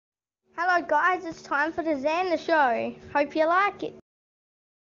Hello guys, it's time for the Xander show. Hope you like it.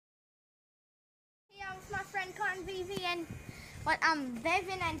 Here with my friend Cotton Vivi and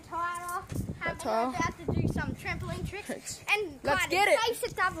Bevan and Tyler. We're about to do some trampoline tricks. And let's get it. Face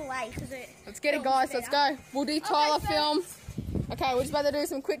it double way. Let's get it, guys. Let's go. We'll do Tyler film. Okay, we're just about to do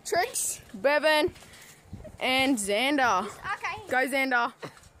some quick tricks. Bevan and Xander. Okay. Go, Xander.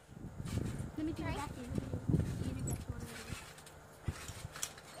 Let me do that.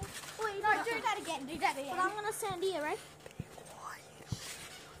 No, do that again. Do that again. But I'm gonna stand here, right?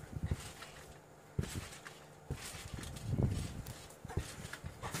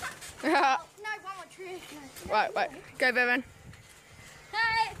 No, one more trick. No. Wait. Go, Bevan.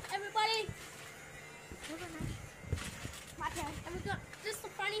 Hey, everybody. My turn. And we've got just the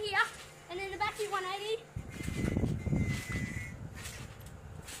fronty here, and then the backy 180.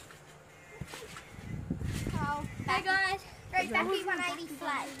 Oh, hey guys. Great backy 180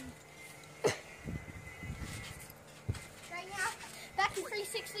 flat. Right now, backy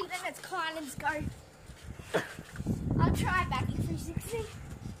 360, then it's Kylan's go. I'll try backy 360.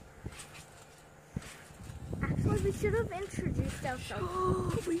 Actually, we should have introduced ourselves.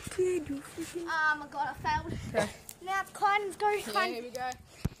 Oh, we did. You freaking. Oh my god, I failed. Okay. Now it's Kylan's go. Yeah, here we go.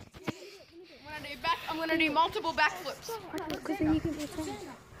 I'm gonna do multiple backflips. Because then you can do something.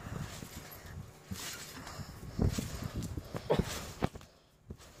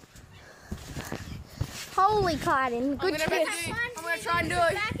 Holy Clyden, good trick. I'm gonna try and do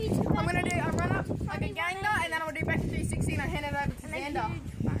it. I run up like a ganger and then I'll do back to 360 and I hand it over to Xander.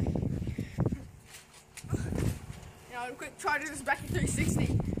 I'll quick try to do this back to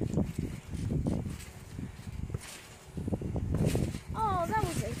 360. Oh, that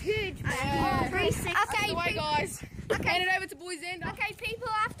was a huge back. Yeah. 360. Okay, that's the way, guys. Okay. Hand it over to boy Xander. Okay, people,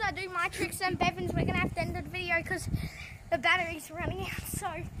 after I do my tricks and Bevan's, we're gonna have to end the video because the battery's running out. So,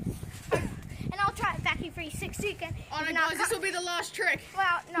 and I'll try it back in 360 again. Oh no, guys, this will be the last trick.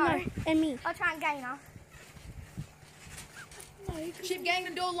 Well, no. And me. I'll try and gainer. Chip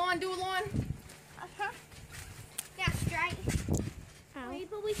ganger, do a line. Uh-huh. Now straight. Wait,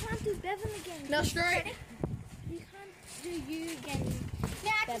 but we can't do Bevan again. Now straight. We can't do you again.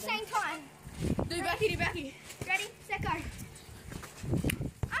 Now at the same time. Do backy. Ready, set, go.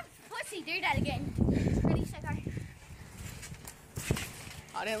 I'm pussy, do that again. Ready, set, go.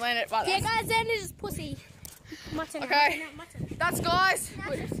 I didn't land it, but Yeah, guys, then it is pussy. Mutton. okay. Mutton. That's guys.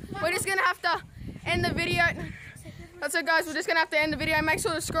 We're just gonna have to end the video. That's it, guys. We're just gonna have to end the video. Make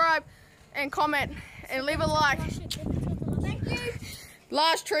sure to subscribe and comment and leave a like. Thank you.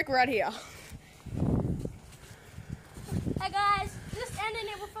 Last trick right here. Hey guys, just ending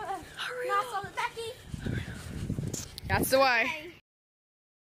it with a nice solid backy. That's the way.